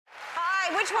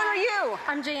Hi, which one are you?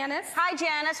 I'm Janice. Hi,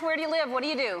 Janice. Where do you live? What do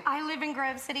you do? I live in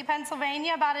Grove City,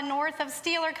 Pennsylvania, about north of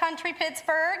Steeler Country,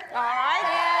 Pittsburgh. All right.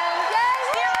 And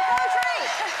Steeler Country.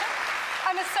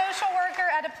 I'm a social worker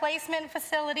at a placement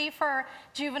facility for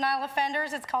juvenile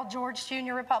offenders. It's called George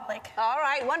Junior Republic. All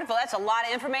right, wonderful. That's a lot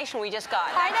of information we just got.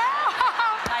 I know.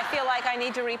 I feel like I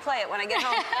need to replay it when I get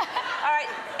home. All right,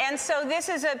 and so this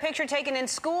is a picture taken in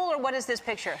school, or what is this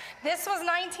picture? This was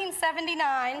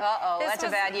 1979. Uh-oh, that's a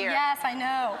bad year. Yes, I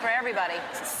know. For everybody.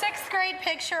 6th grade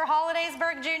picture,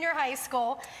 Hollidaysburg Junior High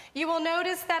School. You will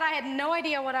notice that I had no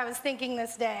idea what I was thinking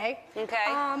this day. Okay.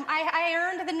 I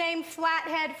earned the name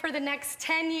Flathead for the next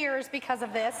 10 years because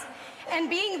of this. And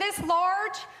being this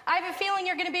large, I have a feeling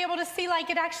you're going to be able to see, like,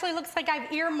 it actually looks like I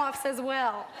have earmuffs as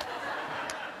well.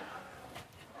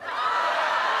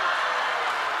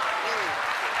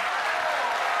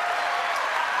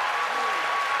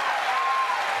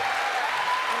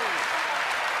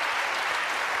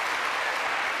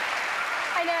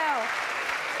 I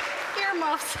know.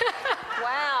 Earmuffs.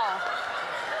 Wow.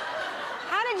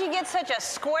 How did you get such a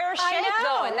square shape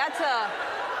going? That's a...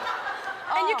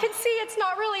 And you can see it's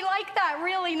not really like that,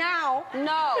 really, now.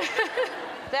 No.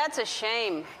 That's a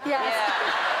shame. Yes.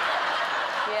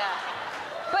 Yeah. Yeah.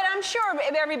 But I'm sure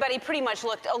everybody pretty much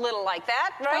looked a little like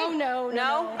that, right? Oh, no.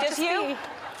 No? Just you? Me.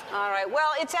 All right.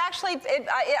 Well, it's actually,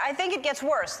 I think it gets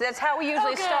worse. That's how we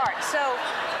usually start. So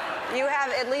you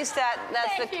have at least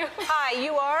Thank you. Hi,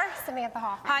 you are? Samantha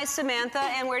Hoffman. Hi, Samantha.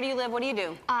 And where do you live? What do you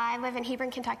do? I live in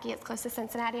Hebron, Kentucky. It's close to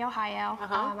Cincinnati, Ohio.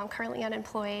 I'm currently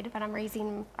unemployed, but I'm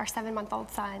raising our 7-month-old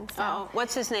son. So.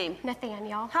 What's his name?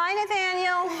 Nathaniel. Hi,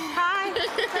 Nathaniel. Hi.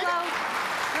 Hello.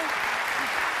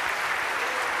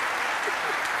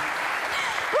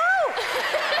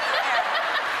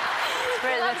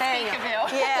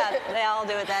 Yeah, they all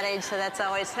do at that age, so that's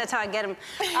how I get them.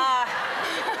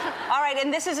 All right,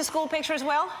 and this is a school picture as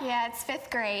well? Yeah, it's 5th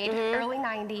grade, early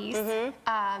 90s.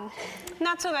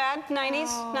 Not so bad,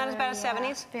 90s, not as bad as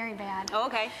 70s? Very bad. Oh,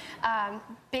 okay.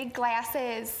 Big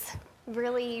glasses,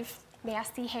 really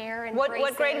nasty hair, and what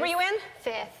braces. grade were you in?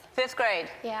 5th. 5th grade.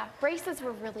 Yeah, braces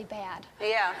were really bad.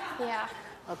 Yeah. Yeah.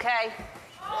 Okay.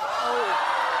 Oh.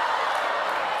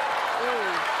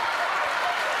 Ooh.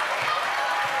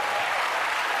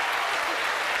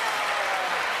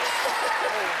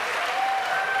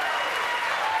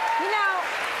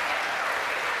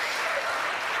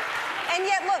 And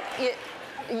yet, look,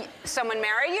 someone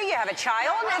married you, you have a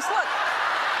child, and it's, look.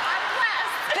 I'm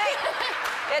blessed.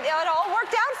 It all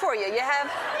worked out for you. You have...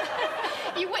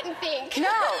 You wouldn't think.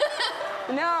 No.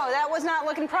 No, that was not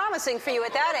looking promising for you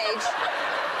at that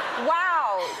age.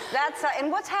 Wow. That's, and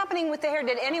what's happening with the hair?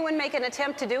 Did anyone make an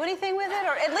attempt to do anything with it?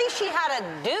 Or at least she had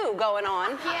a do going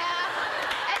on. Yeah.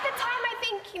 At the time, I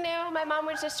think, you know, my mom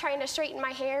was just trying to straighten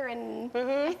my hair, and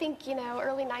I think, you know,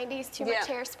 early 90s, too much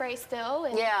hairspray still.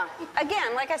 And yeah.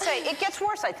 Again, like I say, it gets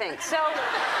worse, I think. So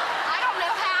I don't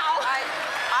know how.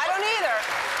 I don't either.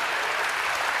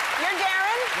 You're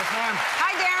Darren? Yes, ma'am.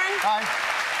 Hi, Darren. Hi.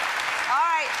 All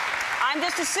right. I'm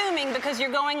just assuming because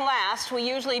you're going last, we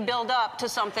usually build up to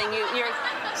something.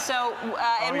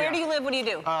 And where do you live? What do you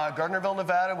do? Gardnerville,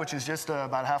 Nevada, which is just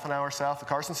about half an hour south of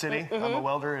Carson City. I'm a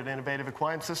welder at Innovative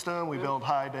Equine System. We build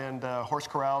hide-end horse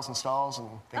corrals and stalls and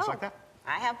things like that.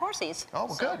 I have horses. Oh,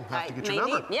 well, good. I have to get your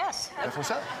number. Yes. Definitely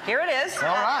so. Here it is. All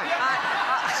right.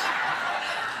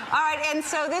 All right, and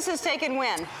so this is taken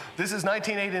when? This is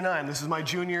 1989. This is my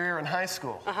junior year in high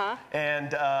school.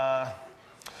 And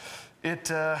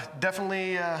it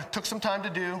definitely took some time to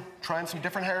do, trying some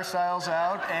different hairstyles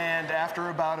out, and after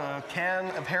about a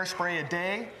can of hairspray a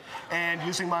day, and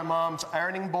using my mom's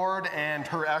ironing board and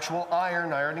her actual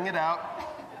iron, ironing it out,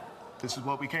 this is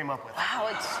what we came up with. Wow,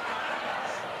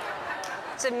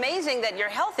 it's amazing that you're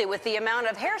healthy with the amount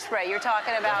of hairspray you're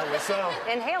talking about. So.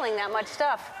 Inhaling that much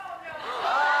stuff.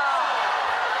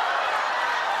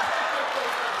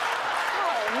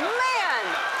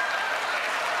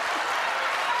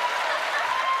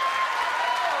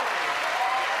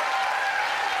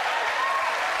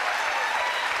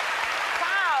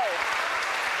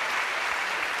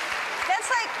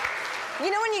 You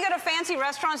know when you go to fancy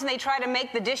restaurants and they try to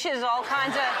make the dishes all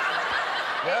kinds of...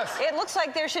 Yes. It looks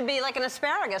like there should be like an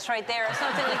asparagus right there or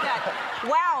something like that.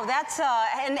 Wow, that's...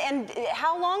 and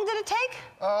how long did it take?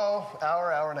 Oh,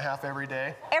 hour and a half every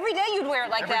day. Every day you'd wear it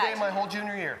like that? Every day my whole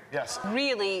junior year, yes.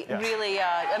 Really, really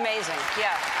amazing,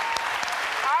 yeah.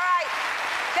 All right,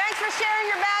 thanks for sharing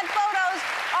your bad photos.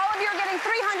 All of you are getting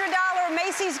 $300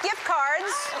 Macy's gift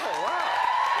cards. Oh, wow.